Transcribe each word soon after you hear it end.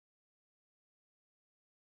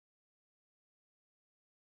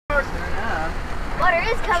course. Yeah. Water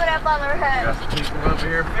is coming up on the road. Got some people over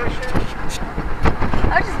here fishing.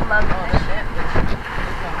 I just love fishing.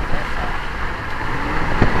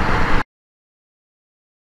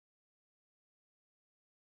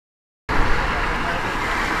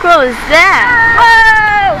 What was that?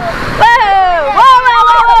 Whoa! Whoa! Whoa!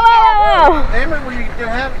 Whoa! Whoa! Whoa! Amy, did you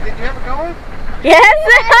have it going? Yes,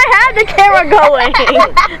 I had the camera going.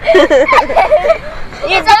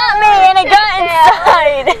 You got me, and it got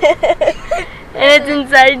inside. And it's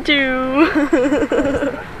inside too.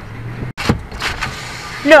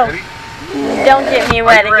 No, Ready? don't get me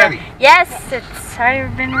wet again. Ready? Yes, it's already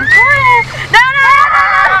been recorded. No! No!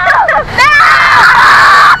 No! No!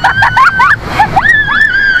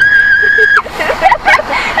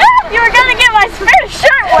 You were gonna get my spare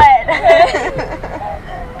shirt wet.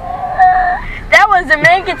 That was the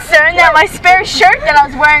main concern, that my spare shirt that I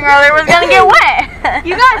was wearing earlier was gonna get wet.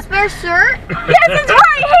 You got a spare shirt? Yes, it's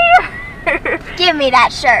right here. Give me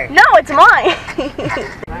that shirt. No, it's mine.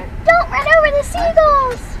 Don't run over the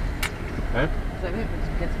seagulls. Huh? So I think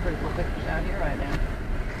it's pretty cool pictures out here right now.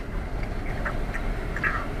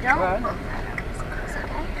 Don't.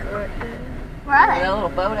 Where That are little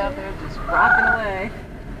boat out there just rocking away.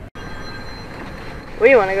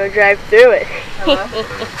 We want to go drive through it. Hello?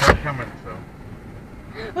 They're coming, so.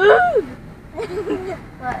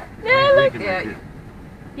 What? Yeah, look. Yeah.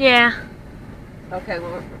 Yeah. Okay,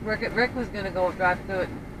 well, Rick was going to go drive through it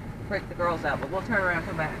and freak the girls out, but we'll turn around and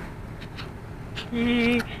come back.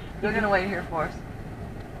 You're going to wait here for us.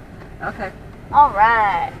 Okay.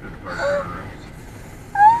 Alright.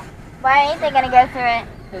 Why ain't they gonna go through it?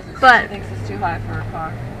 Because she But- thinks it's too high for her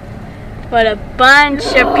car. But a bunch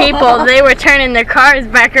of people, they were turning their cars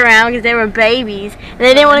back around because they were babies. And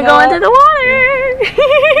they didn't want to go into the water.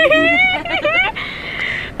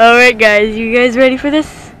 Alright guys, you guys ready for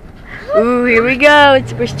this? Ooh, here we go.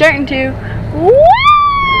 We're starting to. Woo!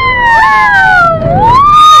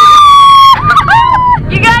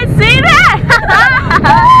 You guys see that?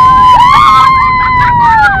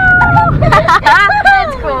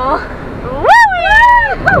 That's cool. Woo!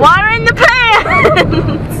 Water in the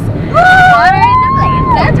pants. Water in the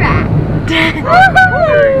plants, that's right.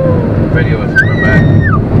 Video is coming back.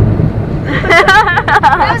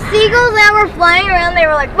 Those seagulls that were flying around, they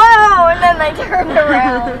were like, whoa, and then they turned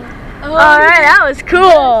around. Alright, that was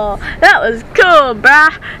cool. That was cool,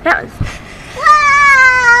 brah. That was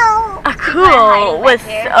Wow! cool with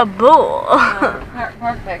a bull.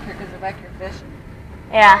 Park back here because they're back here fishing.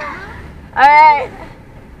 Yeah. Alright.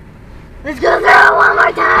 Let's go through it one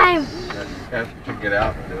more time. Have to get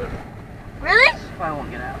out and do it. Really? Probably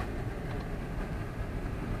won't get out.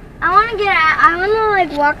 I want to get out. I want to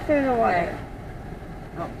like walk through the water.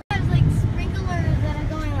 Oh. There's like sprinklers that are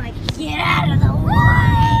going like, get out of the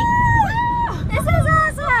way. This is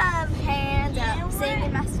awesome. Hands up,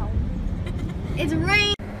 singing my song. It's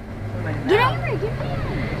rain. Get angry, get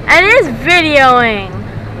angry. It is videoing.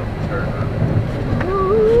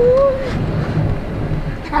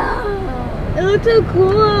 It looks so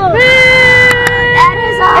cool. That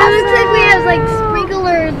is awesome. It looks like we have like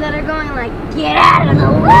sprinklers that are going like, get out of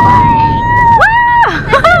the way.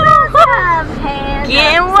 This is awesome. Hands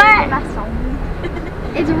Getting up, wet. singing my song.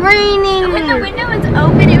 It's raining. When the window was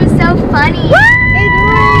open, it was so funny. It's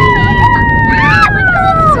raining. Ah,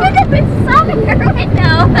 look at this window. It's soaking your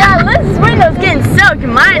window. Yeah, Liz's window's getting soaked.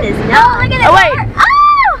 Mine is not. Oh, look at the Oh, wait. car.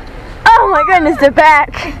 Oh! Oh my goodness, they're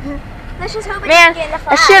back. Let's just hope it Man, doesn't get in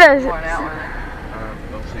the I flat. should have. Pouring out with it.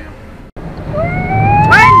 Don't see him.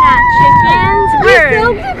 We're not chickens. We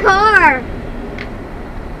soaked the car.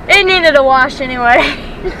 It needed a wash anyway.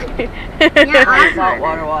 Yeah, Salt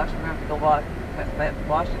water wash. We're going to have to go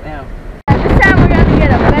wash it down. This time we're going to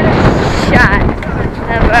get a better shot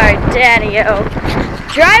of our daddy-o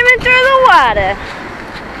driving through the water.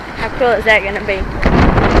 How cool is that going to be?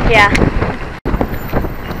 Yeah.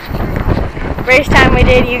 First time we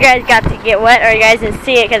did, you guys got to get wet, or you guys didn't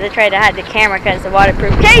see it because I tried to hide the camera because the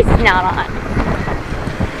waterproof case is not on.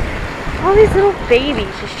 All these little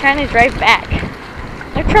babies just trying to drive back.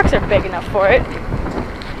 Their trucks are big enough for it.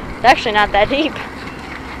 It's actually not that deep.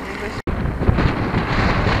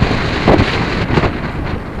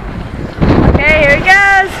 Okay, here it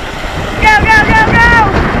goes. Go, go, go, go!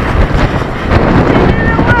 Into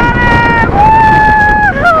the water!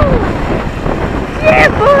 Woo! Yeah,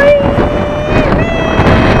 boy!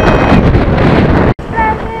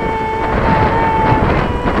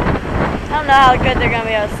 I don't know how good they're going to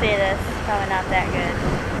be able to see this. Probably not that good.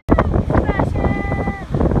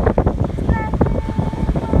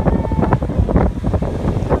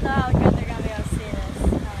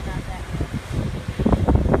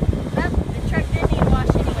 The truck didn't need to wash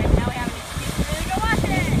anyway.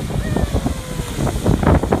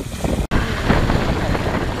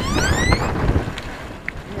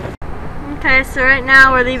 right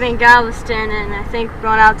now we're leaving Galveston and I think we're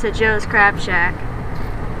going out to Joe's Crab Shack.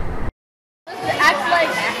 Act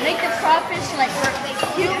like, make the crawfish like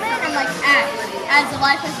human and like act as the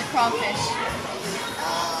life as a crawfish.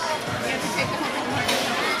 You have to take the whole thing.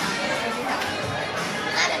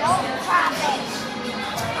 I'm an old crawfish.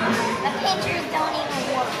 The pictures don't even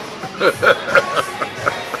work.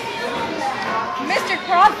 Mr.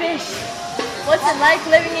 Crawfish, what's it like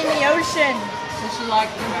living in the ocean? What's she like?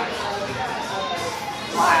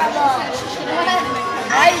 Horrible.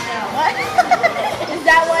 What? Is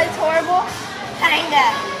that why it's horrible? Kinda.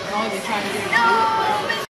 Oh, you're trying to get it. No.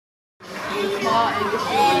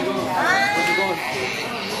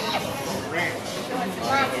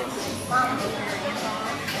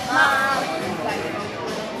 Mom.